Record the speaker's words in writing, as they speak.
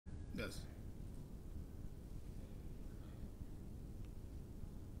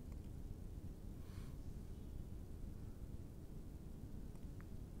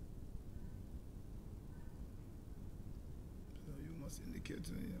you.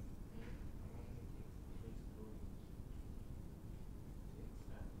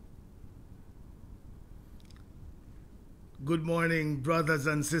 Good morning, brothers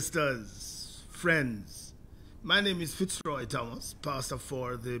and sisters, friends. My name is Fitzroy Thomas, pastor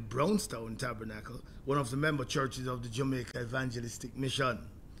for the Brownstown Tabernacle, one of the member churches of the Jamaica Evangelistic Mission.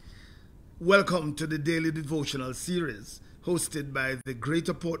 Welcome to the daily devotional series hosted by the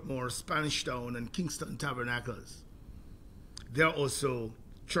Greater Portmore, Spanish Town, and Kingston Tabernacles. There are also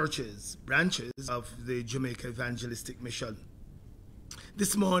churches, branches of the Jamaica Evangelistic Mission.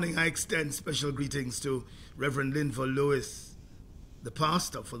 This morning I extend special greetings to Reverend Linville Lewis, the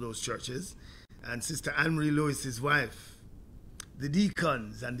pastor for those churches, and Sister Anne-Marie Lewis, his wife, the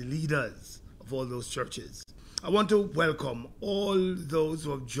deacons and the leaders of all those churches. I want to welcome all those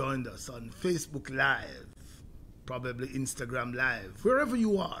who have joined us on Facebook Live, probably Instagram Live, wherever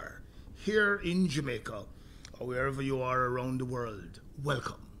you are, here in Jamaica or wherever you are around the world.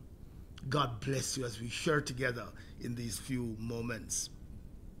 Welcome. God bless you as we share together in these few moments.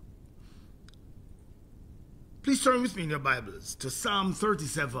 Please turn with me in your Bibles to Psalm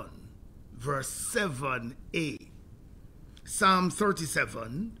 37, verse 7a. Psalm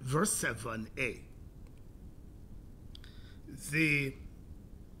 37, verse 7a.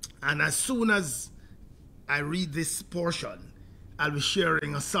 And as soon as I read this portion, I'll be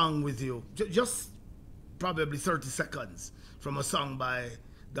sharing a song with you, just probably 30 seconds from a song by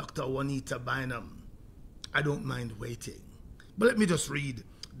Dr. Juanita Bynum. I don't mind waiting. But let me just read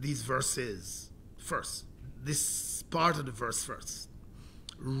these verses first. This part of the verse first.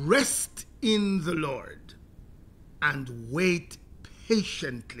 Rest in the Lord and wait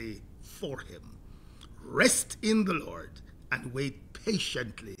patiently for him. Rest in the Lord and wait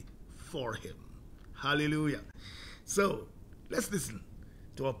patiently for him. Hallelujah. So let's listen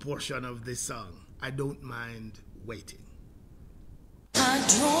to a portion of this song. I don't mind waiting. I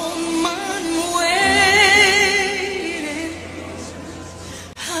don't mind waiting.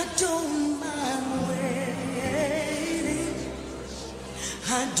 I don't mind waiting.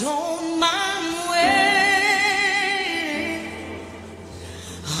 I don't mind waiting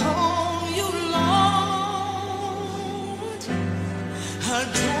on you, Lord. I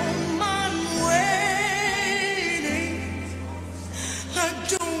don't mind waiting. I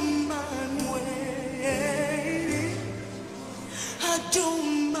don't mind waiting. I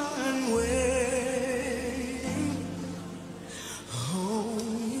don't mind waiting on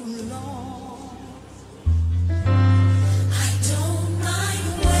you, Lord. I don't mind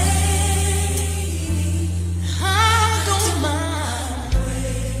waiting. I don't mind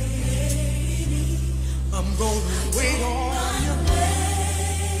waiting. I'm gonna wait on you, Lord.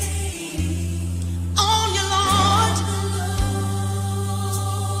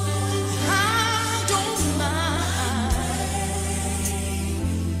 I don't mind.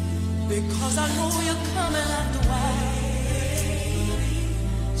 Because I know you're coming after a while,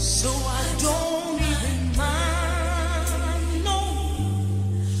 so I don't even mind. No,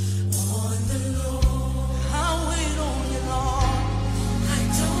 on the Lord, I'll wait on you, Lord. I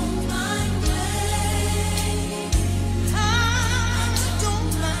don't mind waiting. I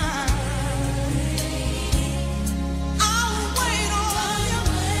don't mind. I'll wait on you.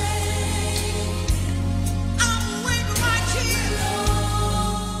 I'll wait right here, Lord.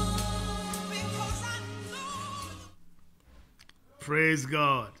 Praise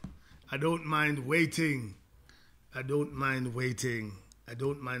God. I don't mind waiting. I don't mind waiting. I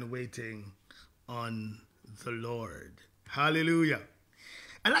don't mind waiting on the Lord. Hallelujah.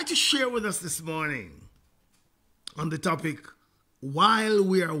 I'd like to share with us this morning on the topic, while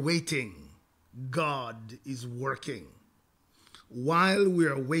we are waiting, God is working. While we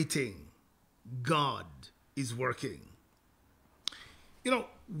are waiting, God is working. You know,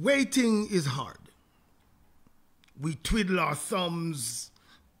 waiting is hard. We twiddle our thumbs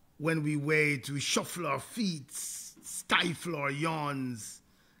when we wait. We shuffle our feet, stifle our yawns,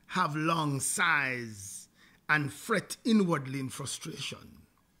 have long sighs, and fret inwardly in frustration.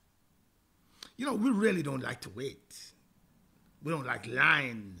 You know, we really don't like to wait. We don't like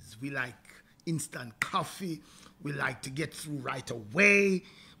lines. We like instant coffee. We like to get through right away.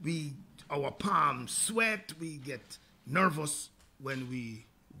 Our palms sweat. We get nervous when we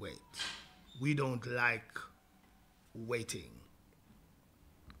wait. We don't like waiting.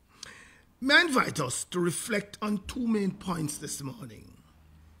 May I invite us to reflect on two main points this morning.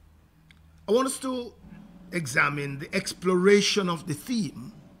 I want us to examine the exploration of the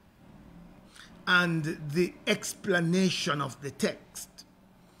theme and the explanation of the text.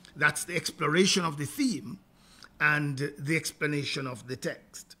 That's the exploration of the theme and the explanation of the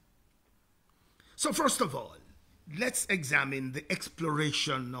text. So first of all, let's examine the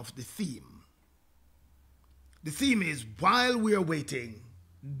exploration of the theme. The theme is, while we are waiting,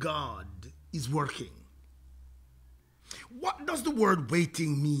 God is working. What does the word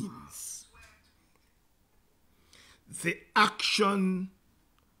waiting means? The action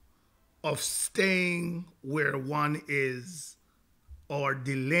of staying where one is or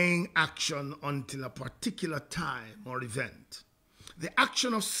delaying action until a particular time or event. The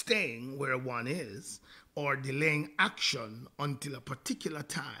action of staying where one is or delaying action until a particular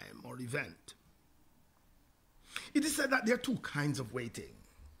time or event. It is said that there are two kinds of waiting.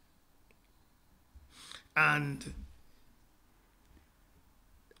 And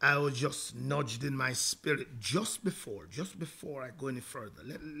I was just nudged in my spirit just before I go any further.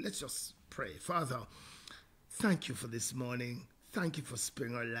 Let's just pray. Father, thank you for this morning. Thank you for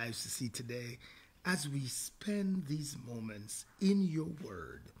sparing our lives to see today. As we spend these moments in your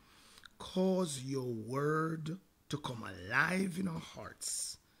word, cause your word to come alive in our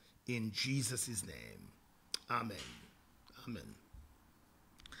hearts. In Jesus' name, amen. Amen.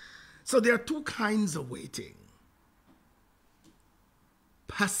 So there are two kinds of waiting.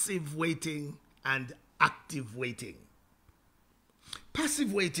 Passive waiting and active waiting.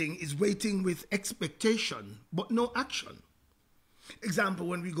 Passive waiting is waiting with expectation but no action. Example,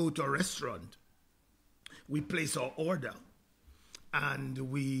 when we go to a restaurant, we place our order and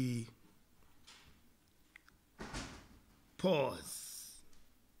we pause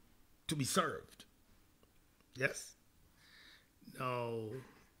to be served. Yes? Now,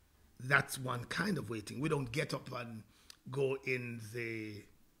 that's one kind of waiting. We don't get up and go in the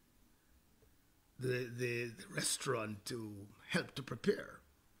restaurant to help to prepare.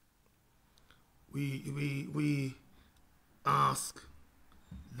 We ask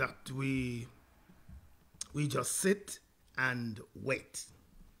that we just sit and wait.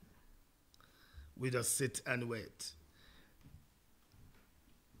 We just sit and wait.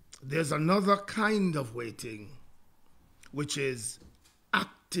 There's another kind of waiting, which is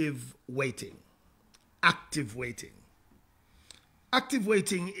active waiting. Active waiting. Active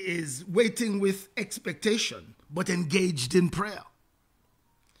waiting is waiting with expectation, but engaged in prayer.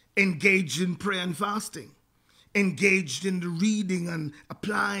 Engaged in prayer and fasting. Engaged in the reading and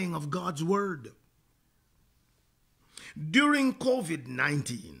applying of God's word. During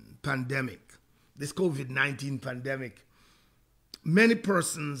COVID-19 pandemic, this COVID-19 pandemic, many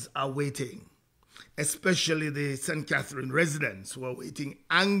persons are waiting, especially the St. Catherine residents who are waiting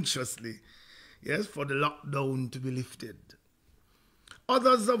anxiously, yes, for the lockdown to be lifted.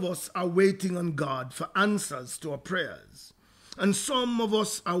 Others of us are waiting on God for answers to our prayers. And some of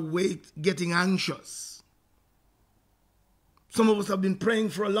us are getting anxious. Some of us have been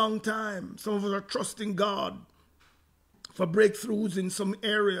praying for a long time. Some of us are trusting God for breakthroughs in some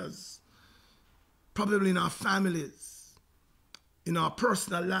areas, probably in our families, in our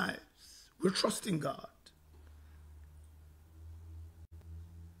personal lives. We're trusting God.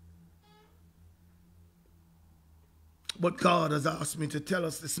 But God has asked me to tell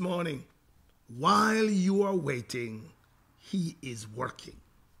us this morning, while you are waiting, He is working.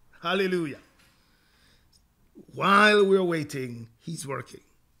 Hallelujah. While we're waiting, He's working.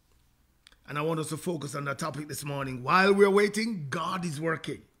 And I want us to focus on that topic this morning. While we're waiting, God is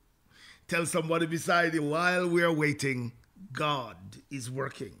working. Tell somebody beside you, while we're waiting, God is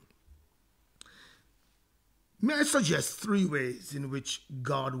working. May I suggest 3 ways in which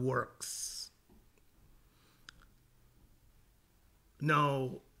God works? Now,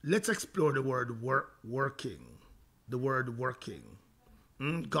 let's explore the word working. The word working.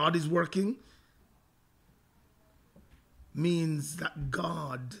 God is working means that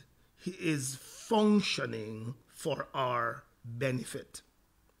God, He is functioning for our benefit.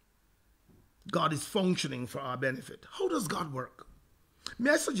 God is functioning for our benefit. How does God work? May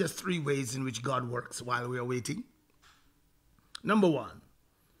I suggest 3 ways in which God works while we are waiting? Number 1,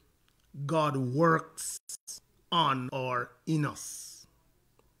 God works on or in us.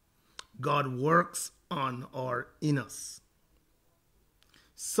 God works on or in us.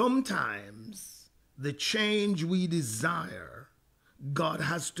 Sometimes the change we desire, God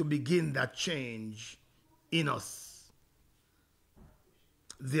has to begin that change in us.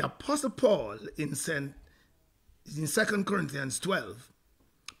 The Apostle Paul in 2 Corinthians 12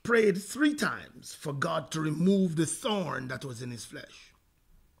 prayed 3 times for God to remove the thorn that was in his flesh.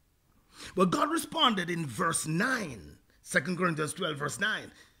 But God responded in verse 9, 2 Corinthians 12 verse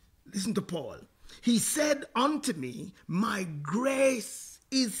 9. Listen to Paul. He said unto me, my grace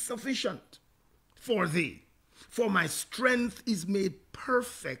is sufficient for thee, for my strength is made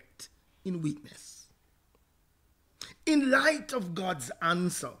perfect in weakness. In light of God's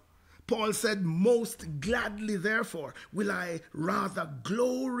answer, Paul said, most gladly, therefore, will I rather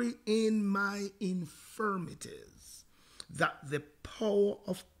glory in my infirmities, that the power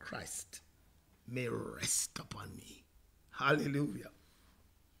of Christ may rest upon me. Hallelujah.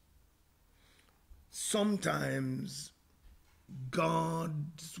 Sometimes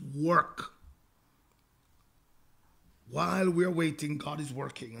God's work, while we're waiting, God is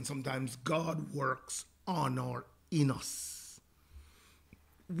working. And sometimes God works on or in us.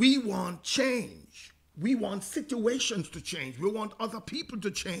 We want change. We want situations to change. We want other people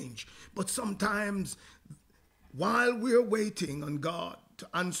to change. But sometimes, while we're waiting on God to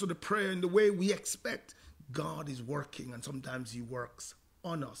answer the prayer in the way we expect, God is working. And sometimes he works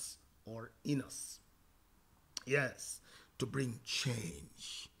on us or in us. Yes, to bring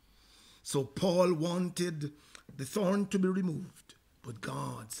change. So Paul wanted the thorn to be removed. But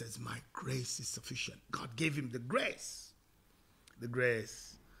God says, my grace is sufficient. God gave him the grace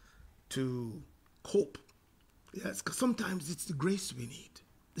to cope. Yes, because sometimes it's the grace we need,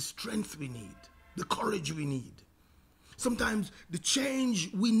 the strength we need, the courage we need. Sometimes the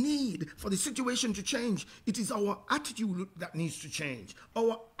change we need for the situation to change, it is our attitude that needs to change,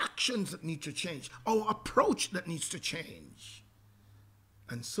 our actions that need to change, our approach that needs to change.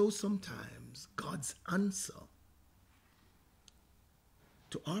 And so sometimes God's answer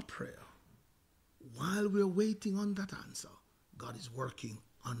to our prayer, while we're waiting on that answer, God is working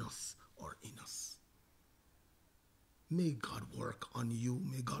on us or in us. May God work on you.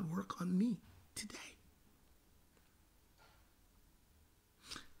 May God work on me today.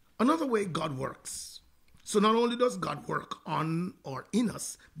 Another way God works. So not only does God work on or in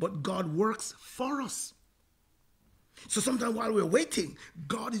us, but God works for us. So sometimes while we're waiting,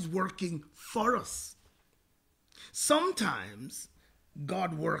 God is working for us. Sometimes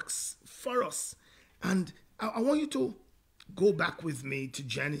God works for us. And I want you to go back with me to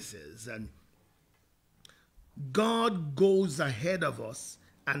Genesis. And God goes ahead of us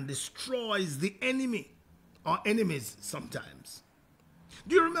and destroys the enemy or enemies sometimes.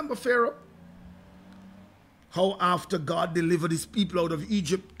 Do you remember Pharaoh? How after God delivered his people out of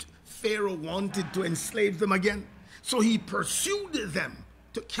Egypt, Pharaoh wanted to enslave them again. So he pursued them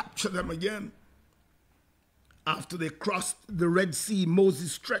to capture them again. After they crossed the Red Sea,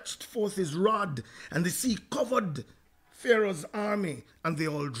 Moses stretched forth his rod, and the sea covered Pharaoh's army, and they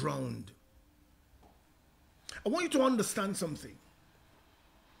all drowned. I want you to understand something.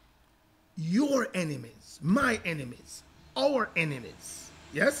 Your enemies, my enemies, our enemies,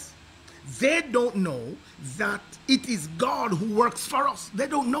 yes? They don't know that it is God who works for us. They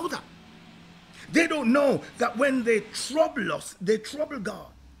don't know that. They don't know that when they trouble us, they trouble God.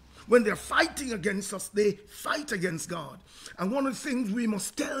 When they're fighting against us, they fight against God. And one of the things we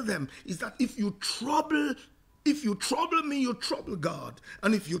must tell them is that if you trouble me, you trouble God.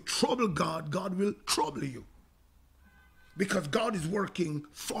 And if you trouble God, God will trouble you. Because God is working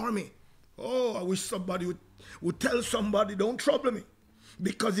for me. Oh, I wish somebody would tell somebody, don't trouble me.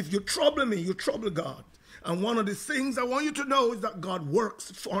 Because if you trouble me, you trouble God. And one of the things I want you to know is that God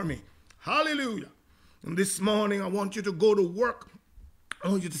works for me. Hallelujah. And this morning, I want you to go to work. I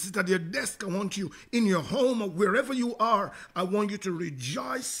want you to sit at your desk. I want you in your home or wherever you are. I want you to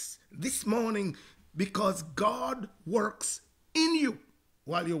rejoice this morning because God works in you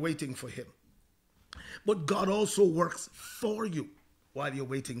while you're waiting for him. But God also works for you while you're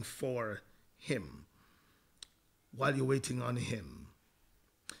waiting for him, while you're waiting on him.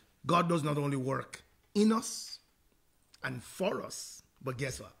 God does not only work in us and for us, but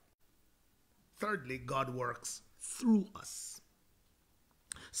guess what? Thirdly, God works through us.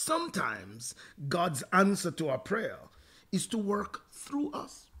 Sometimes God's answer to our prayer is to work through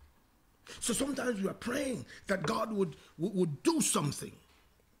us. So sometimes we are praying that God would do something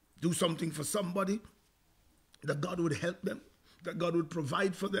for somebody, that God would help them, that God would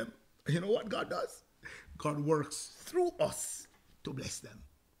provide for them. And you know what God does? God works through us to bless them.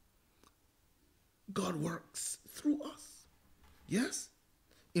 God works through us. Yes?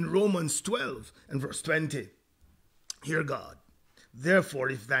 In Romans 12 and verse 20, hear God. Therefore,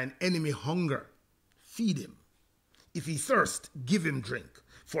 if thine enemy hunger, feed him. If he thirst, give him drink.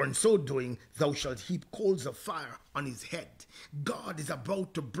 For in so doing, thou shalt heap coals of fire on his head. God is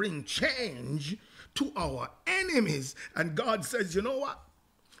about to bring change to our enemies. And God says, you know what?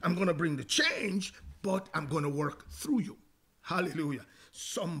 I'm going to bring the change, but I'm going to work through you. Hallelujah.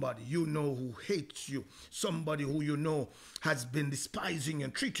 Somebody you know who hates you, somebody who you know has been despising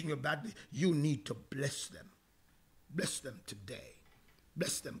and treating you badly, you need to bless them. Bless them today.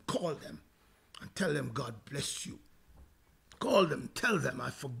 Bless them. Call them and tell them God bless you. Call them. Tell them I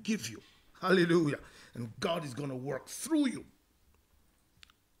forgive you. Hallelujah. And God is going to work through you.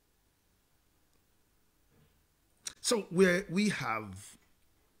 So we have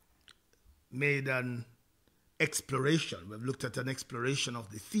made an exploration. We've looked at an exploration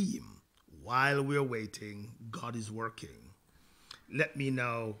of the theme. While we're waiting, God is working. Let me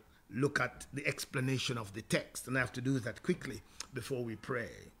now look at the explanation of the text, and I have to do that quickly before we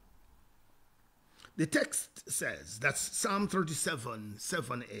pray. The text says, that's Psalm 37,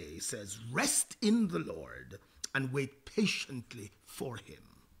 7a, says, rest in the Lord and wait patiently for him.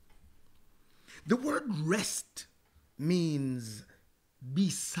 The word rest means be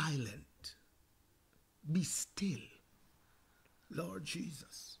silent, be still. Lord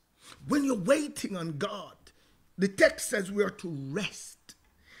Jesus, when you're waiting on God, the text says we are to rest.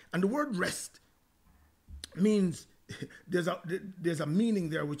 And the word rest means, there's a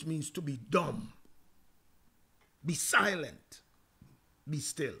meaning there which means to be dumb, be silent, be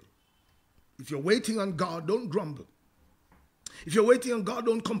still. If you're waiting on God, don't grumble. If you're waiting on God,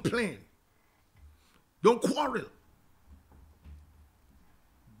 don't complain. Don't quarrel.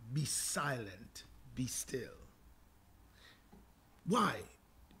 Be silent, be still. Why?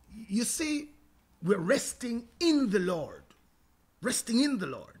 You see, we're resting in the Lord. Resting in the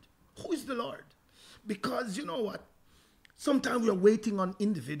Lord. Who is the Lord? Because you know what? Sometimes we're waiting on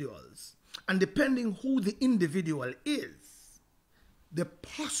individuals. And depending who the individual is, the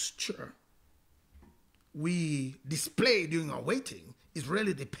posture we display during our waiting is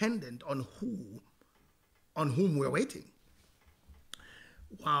really dependent on whom we're waiting.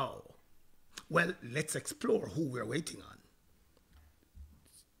 Wow. Well, let's explore who we're waiting on.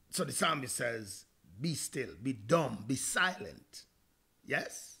 So the psalmist says, be still, be dumb, be silent.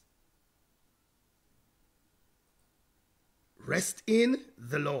 Yes? Rest in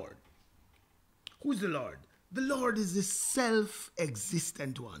the Lord. Who's the Lord? The Lord is the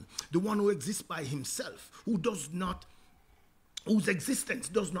self-existent one, the one who exists by himself, whose existence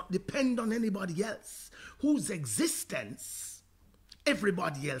does not depend on anybody else, whose existence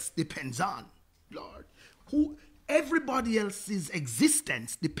everybody else depends on. Lord, everybody else's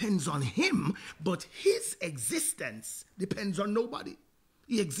existence depends on him, but his existence depends on nobody.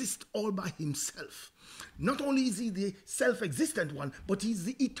 He exists all by himself. Not only is he the self-existent one, but he's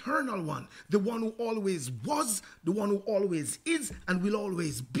the eternal one, the one who always was, the one who always is, and will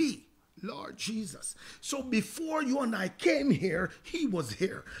always be. Lord Jesus. So before you and I came here, he was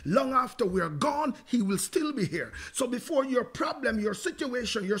here. Long after we're gone, he will still be here. So before your problem, your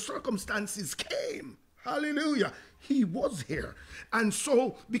situation, your circumstances came, hallelujah, he was here. And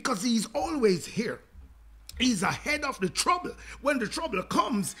so, because he's always here, he's ahead of the trouble. When the trouble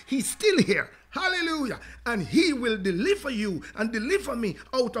comes, he's still here. Hallelujah. And he will deliver you and deliver me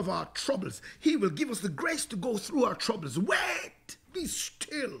out of our troubles. He will give us the grace to go through our troubles. Wait, be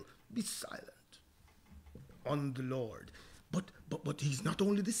still, be silent on the Lord. But he's not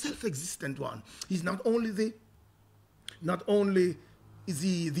only the self-existent one. He's not only is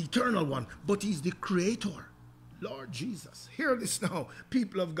he the eternal one, but he's the creator. Lord Jesus, hear this now,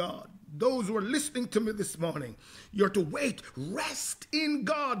 people of God. Those who are listening to me this morning, you're to wait, rest in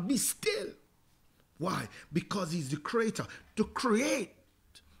God, be still. Why? Because he's the creator. To create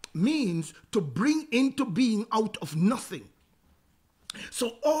means to bring into being out of nothing.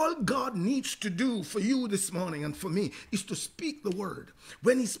 So all God needs to do for you this morning and for me is to speak the word.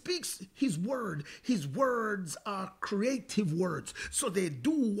 When he speaks his words are creative words. So they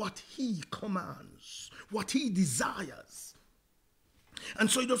do what he commands, what he desires. And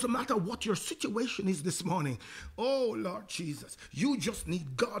so it doesn't matter what your situation is this morning. Oh, Lord Jesus, you just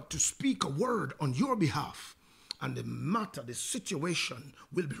need God to speak a word on your behalf. And the matter, the situation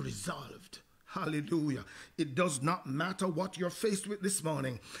will be resolved. Hallelujah. It does not matter what you're faced with this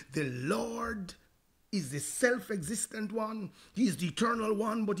morning. The Lord is the self-existent one. He's the eternal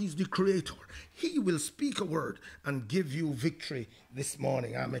one, but he's the creator. He will speak a word and give you victory this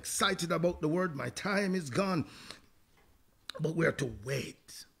morning. I'm excited about the word. My time is gone. But we're to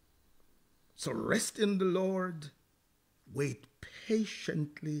wait. So rest in the Lord. Wait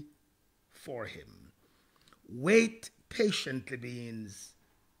patiently for him. Wait patiently means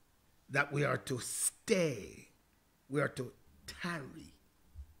that we are to stay. We are to tarry.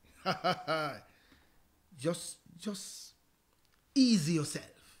 just ease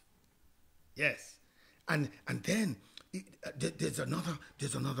yourself. Yes. And then there's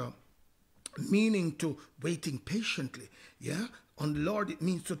another meaning to waiting patiently. Yeah, on the Lord it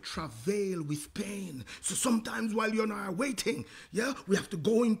means to travail with pain. So sometimes while you and I are waiting, yeah, we have to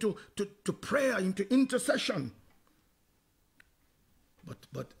go into to prayer, into intercession.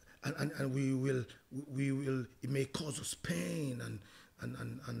 But we will it may cause us pain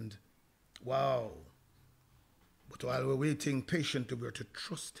and wow. But while we're waiting patiently, we're to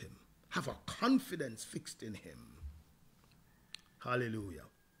trust him, have our confidence fixed in him. Hallelujah.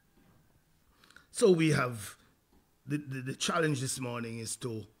 So we have the challenge this morning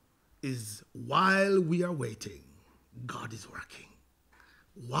is while we are waiting, God is working.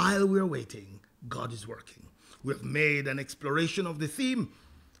 While we are waiting, God is working. We have made an exploration of the theme.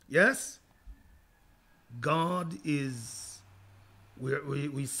 Yes? God is,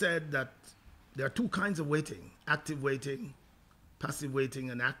 we said that there are two kinds of waiting: active waiting, passive waiting,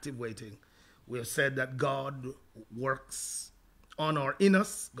 and active waiting. We have said that God works on or in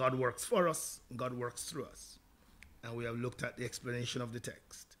us, God works for us, God works through us. And we have looked at the explanation of the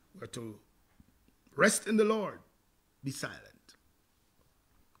text. We're to rest in the Lord, be silent,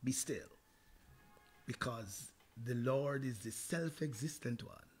 be still, because the Lord is the self-existent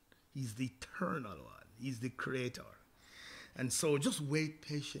one. He's the eternal one. He's the creator. And so just wait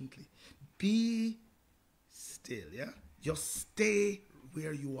patiently. Be still, yeah? Just stay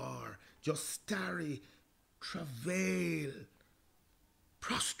where you are. Just tarry, travail,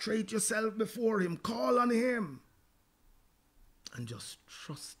 prostrate yourself before him, call on him, and just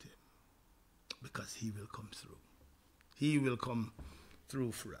trust him, because he will come through. He will come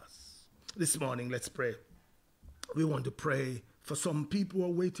through for us. This morning, let's pray. We want to pray for some people who are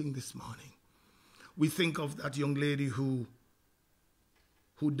waiting this morning. We think of that young lady who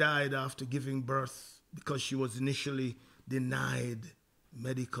died after giving birth because she was initially denied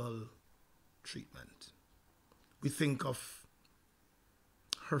medical treatment. We think of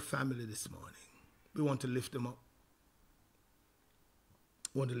her family this morning. We want to lift them up.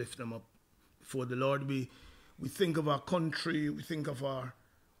 We want to lift them up before the Lord. We think of our country. We think of our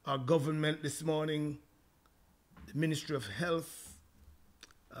government this morning, the Ministry of Health.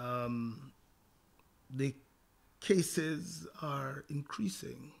 The cases are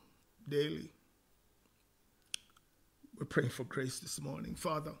increasing daily. We're praying for grace this morning.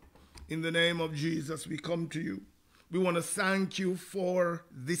 Father, in the name of Jesus, we come to you. We want to thank you for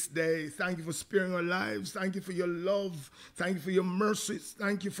this day. Thank you for sparing our lives. Thank you for your love. Thank you for your mercies.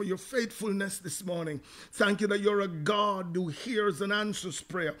 Thank you for your faithfulness this morning. Thank you that you're a God who hears and answers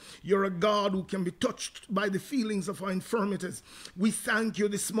prayer. You're a God who can be touched by the feelings of our infirmities. We thank you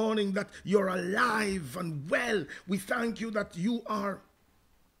this morning that you're alive and well. We thank you that you are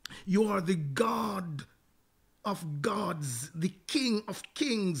the God of gods, the King of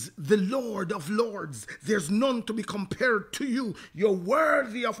kings, the Lord of lords. There's none to be compared to you. You're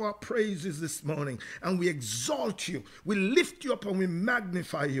worthy of our praises this morning, and we exalt you. We lift you up and we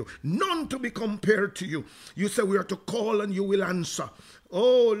magnify you. None to be compared to you. You say we are to call and you will answer.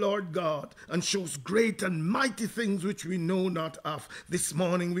 Oh, Lord God, and shows great and mighty things which we know not of. This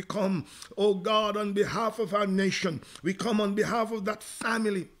morning we come, oh God, on behalf of our nation. We come on behalf of that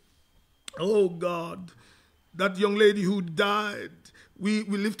family. Oh God, that young lady who died, we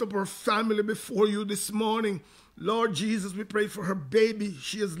lift up her family before you this morning. Lord Jesus, we pray for her baby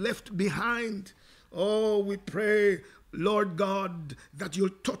she has left behind. Oh, we pray, Lord God, that you'll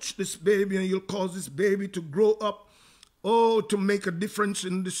touch this baby and you'll cause this baby to grow up, oh, to make a difference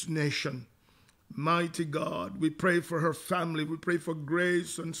in this nation. Mighty God, we pray for her family. We pray for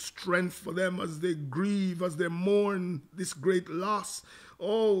grace and strength for them as they grieve, as they mourn this great loss.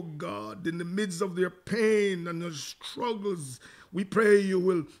 Oh God, in the midst of their pain and their struggles, we pray you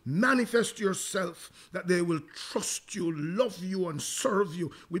will manifest yourself, that they will trust you, love you, and serve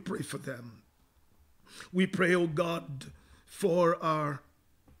you. We pray for them. We pray, oh God, for our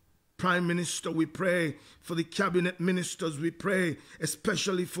Prime Minister. We pray for the cabinet ministers. We pray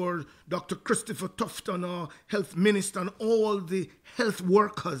especially for Dr. Christopher Tufton, our health minister, and all the health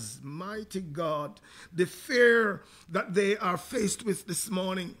workers. Mighty God, the fear that they are faced with this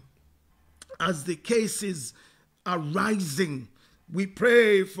morning as the cases are rising. We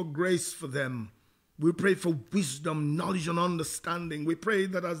pray for grace for them. We pray for wisdom, knowledge, and understanding. We pray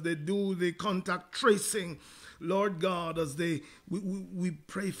that as they do the contact tracing, Lord God, as we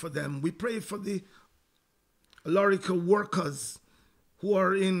pray for them. We pray for the Lorica workers who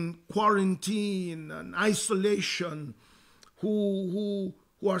are in quarantine and isolation, who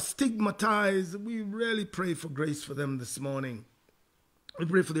are stigmatized. We really pray for grace for them this morning. We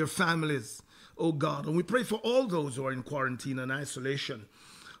pray for their families, oh God. And we pray for all those who are in quarantine and isolation.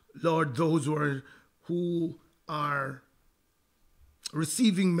 Lord, those who are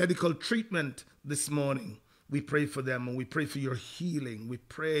receiving medical treatment this morning. We pray for them, and we pray for your healing. We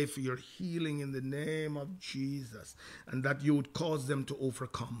pray for your healing in the name of Jesus, and that you would cause them to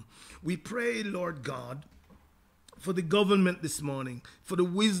overcome. We pray, Lord God, for the government this morning, for the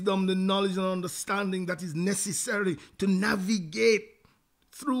wisdom, the knowledge, and understanding that is necessary to navigate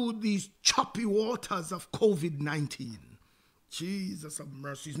through these choppy waters of COVID-19. Jesus of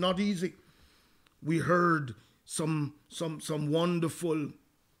mercy, it's not easy. We heard some wonderful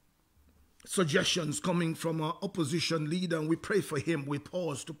suggestions coming from our opposition leader, and we pray for him. We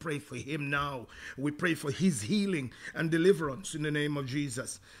pause to pray for him now. We pray for his healing and deliverance in the name of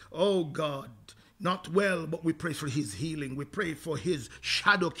Jesus. Oh God, not well, but we pray for his healing. We pray for his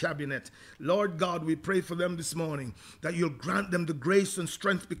shadow cabinet. Lord God, we pray for them this morning, that you'll grant them the grace and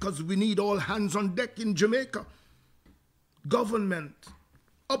strength, because we need all hands on deck in Jamaica. Government,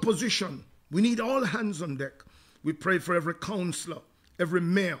 opposition, we need all hands on deck. We pray for every counselor, every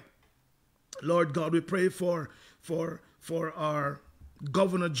mayor. Lord God, we pray for our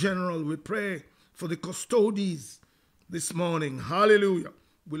Governor General. We pray for the custodies this morning. Hallelujah.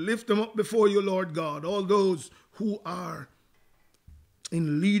 We lift them up before you, Lord God, all those who are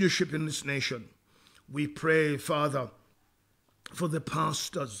in leadership in this nation. We pray, Father, for the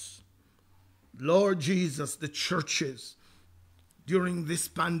pastors. Lord Jesus, the churches. During this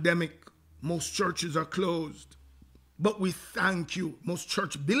pandemic, most churches are closed. But we thank you. Most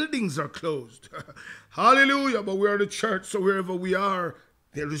church buildings are closed. Hallelujah. But we are the church, so wherever we are,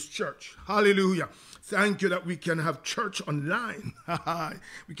 there is church. Hallelujah. Thank you that we can have church online.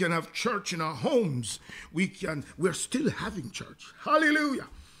 We can have church in our homes. We're still having church. Hallelujah.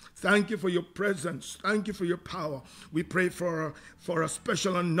 Thank you for your presence. Thank you for your power. We pray for a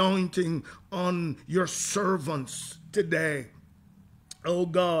special anointing on your servants today. Oh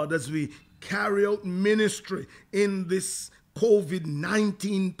God, as we carry out ministry in this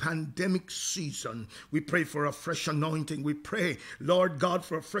COVID-19 pandemic season, we pray for a fresh anointing. We pray, Lord God,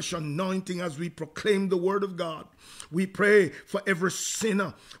 for a fresh anointing as we proclaim the word of God. We pray for every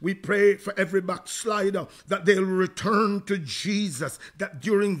sinner. We pray for every backslider, that they'll return to Jesus, that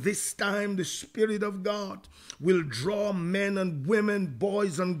during this time the Spirit of God will draw men and women,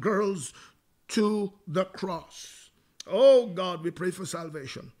 boys and girls to the cross. Oh God, we pray for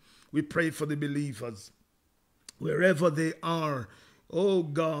salvation. We pray for the believers, wherever they are. Oh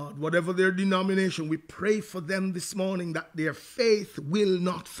God, whatever their denomination, we pray for them this morning, that their faith will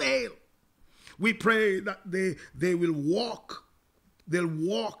not fail. We pray that they will walk. They'll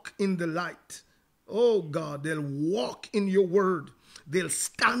walk in the light. Oh God, they'll walk in your word. They'll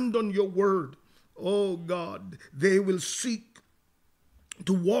stand on your word. Oh God, they will seek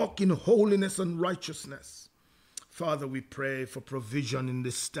to walk in holiness and righteousness. Father, we pray for provision in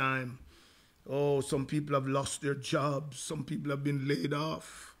this time. Oh, some people have lost their jobs. Some people have been laid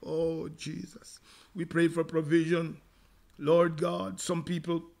off. Oh, Jesus. We pray for provision. Lord God, some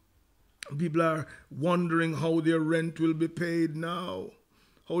people are wondering how their rent will be paid now.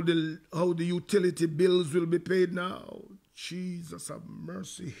 How the utility bills will be paid now. Jesus, have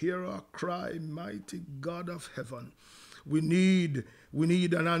mercy. Hear our cry, mighty God of heaven. We need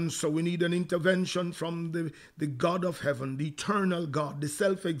an answer. We need an intervention from the God of heaven, the eternal God, the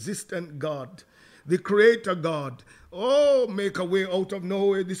self-existent God, the creator God. Oh, make a way out of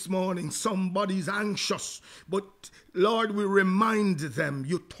nowhere this morning. Somebody's anxious, but Lord, we remind them.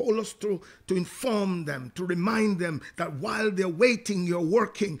 You told us to inform them, to remind them that while they're waiting, you're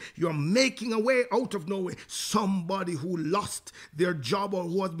working. You're making a way out of nowhere. Somebody who lost their job or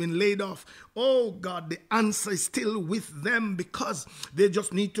who has been laid off. Oh God, the answer is still with them, because they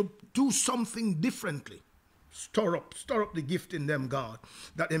just need to do something differently. Stir up the gift in them, God,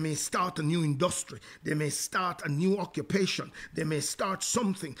 that they may start a new industry. They may start a new occupation. They may start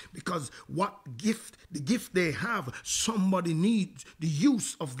something, because the gift they have, somebody needs the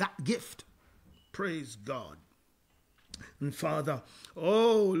use of that gift. Praise God. And Father,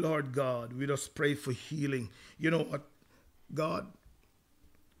 oh Lord God, we just pray for healing. You know what, God,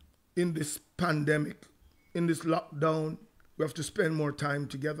 in this pandemic, in this lockdown, we have to spend more time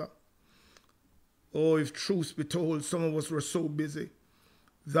together. Oh, if truth be told, some of us were so busy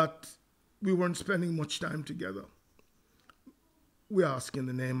that we weren't spending much time together. We ask in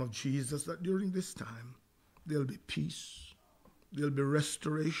the name of Jesus that during this time, there'll be peace, there'll be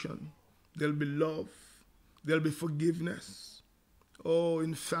restoration, there'll be love, there'll be forgiveness. Oh,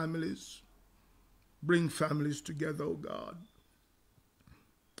 in families, bring families together, oh God,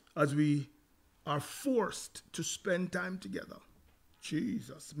 as we are forced to spend time together.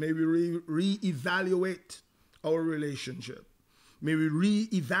 Jesus, may we reevaluate our relationship. May we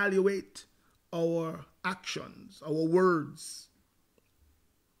reevaluate our actions, our words.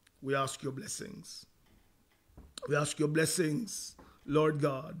 We ask your blessings. We ask your blessings, Lord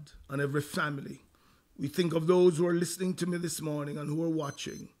God, on every family. We think of those who are listening to me this morning and who are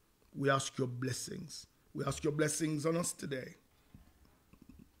watching. We ask your blessings. We ask your blessings on us today.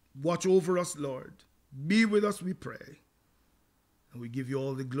 Watch over us, Lord. Be with us, we pray. And we give you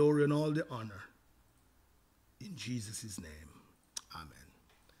all the glory and all the honor. In Jesus' name, amen.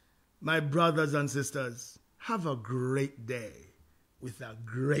 My brothers and sisters, Have a great day with a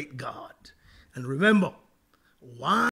great God. And remember, why